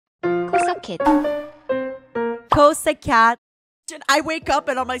kid. Kosa cat. I wake up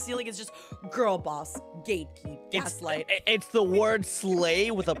and on my ceiling is just girl boss, gatekeep, gaslight. It's the word slay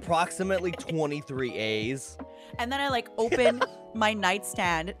with approximately 23 A's. And then I like open my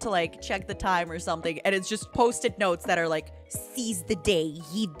nightstand to like check the time or something, and it's just post-it notes that are like, seize the day,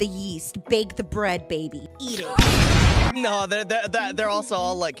 yeet the yeast, bake the bread, baby, eat it. No, they're also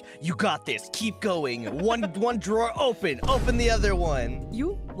all like, you got this, keep going. One drawer open the other one.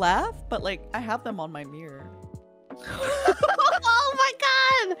 You laugh, but like I have them on my mirror. Oh my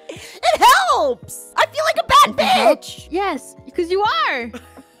god! It helps. I feel like a bad bitch. Yes, because you are.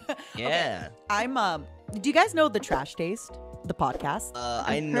 Yeah. Okay. I'm do you guys know The Trash Taste, the podcast?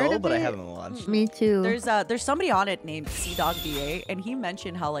 I know, but I haven't watched. Me too. There's somebody on it named CDogDA, and he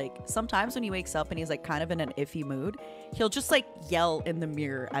mentioned how like sometimes when he wakes up and he's like kind of in an iffy mood, he'll just like yell in the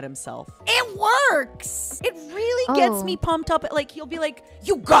mirror at himself. It works. It really gets me pumped up. Like he'll be like,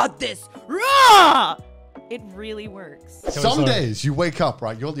 "You got this!" Rah! It really works. Some days you wake up,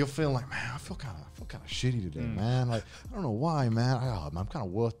 right? You'll feel like, man, I feel kind of shitty today, man. Like I don't know why, man. I'm kind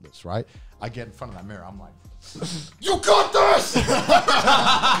of worthless, right? I get in front of that mirror. I'm like, you got this.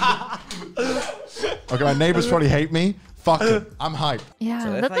 Okay, my neighbors probably hate me. Fuck it, I'm hyped. Yeah.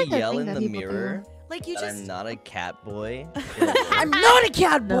 So if that's I like the yell thing in that the people mirror, Like you that just, I'm not a cat boy. I'm not a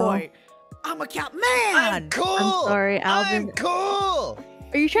cat No. boy. I'm a cat man. I'm cool. I'm sorry, Alvin. I'm cool.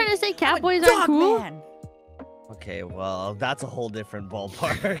 Are you trying to say I'm a catboys aren't dog cool? man. Okay, well, that's a whole different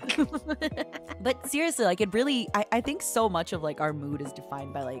ballpark. But seriously, like it really, I think so much of like our mood is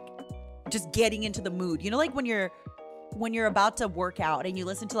defined by like just getting into the mood. You know, like when you're about to work out and you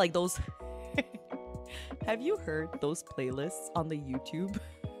listen to like those. Have you heard those playlists on the YouTube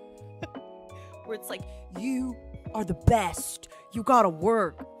where it's like, you are the best, you gotta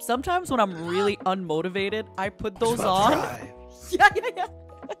work? Sometimes when I'm really unmotivated, I put those on. Yeah.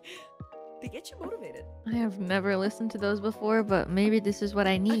 They get you motivated. I have never listened to those before, but maybe this is what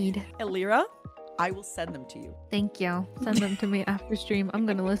I need. Elira, I will send them to you. Thank you. Send them to me after stream. I'm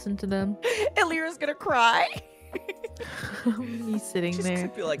gonna listen to them. Elira's gonna cry. Me sitting Just there.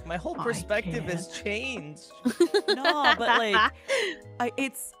 to feel like my whole I perspective has can't. changed. No, but like,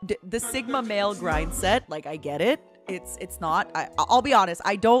 it's the Sigma male grind set. Like, I get it. It's not. I'll be honest.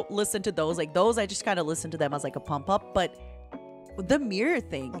 I don't listen to those. Like those, I just kind of listen to them as like a pump up. But the mirror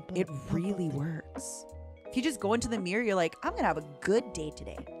thing, it really works. If you just go into the mirror, you're like, I'm gonna have a good day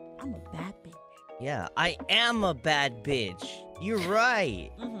today. I'm a bad bitch. Yeah, I am a bad bitch. You're right.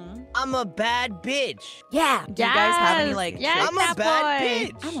 I'm a bad bitch. Yeah. Do you guys have any like? Yes, I'm a bad boy.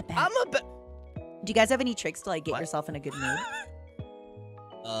 bitch. I'm a bad. I'm a bad. Do you guys have any tricks to like get What? yourself in a good mood?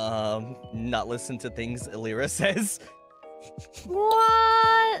 Not listen to things Elira says.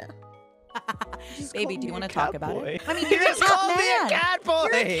 What? Baby, do you want to talk about it? I mean, You you're a just called me a cat man. cat boy.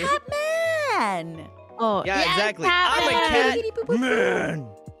 You're a cat man. Oh, Yeah, yes, exactly. Catman. I'm a cat man.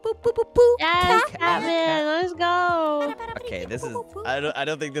 Boop, boop, boop, boop. Yes, Cat. Catman. Let's go. Okay, this is. I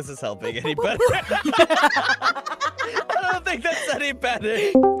don't think this is helping any better. I don't think that's any better.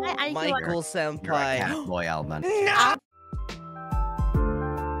 I Michael You're a Senpai. cat boy, Alman. No!